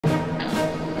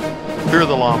Fear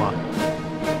the llama.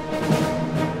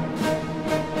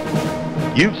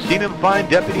 You've seen him find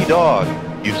Deputy Dog.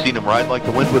 You've seen him ride like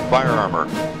the wind with fire armor.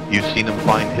 You've seen him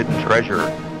find hidden treasure.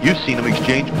 You've seen him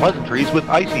exchange pleasantries with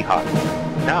Icy Hot.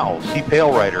 Now, see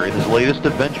Palerider in his latest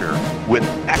adventure with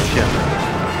action.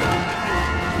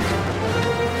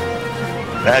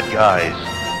 Bad guys.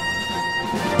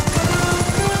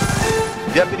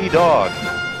 Deputy Dog.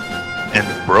 And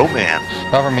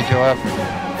bromance. Cover me, Joab.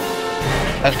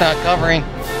 That's not covering.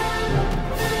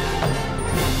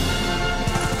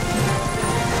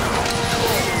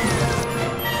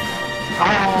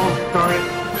 Oh, sorry.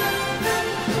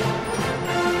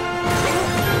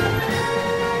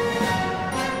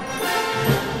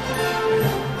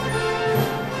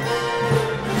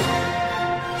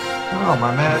 Oh,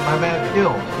 my mad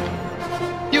kill.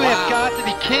 You have got to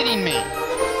be kidding me.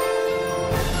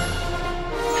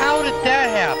 How did that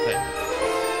happen?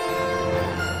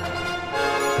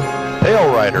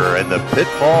 Palerider and the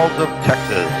Pitfalls of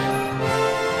Texas.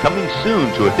 Coming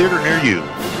soon to a theater near you.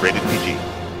 Rated PG.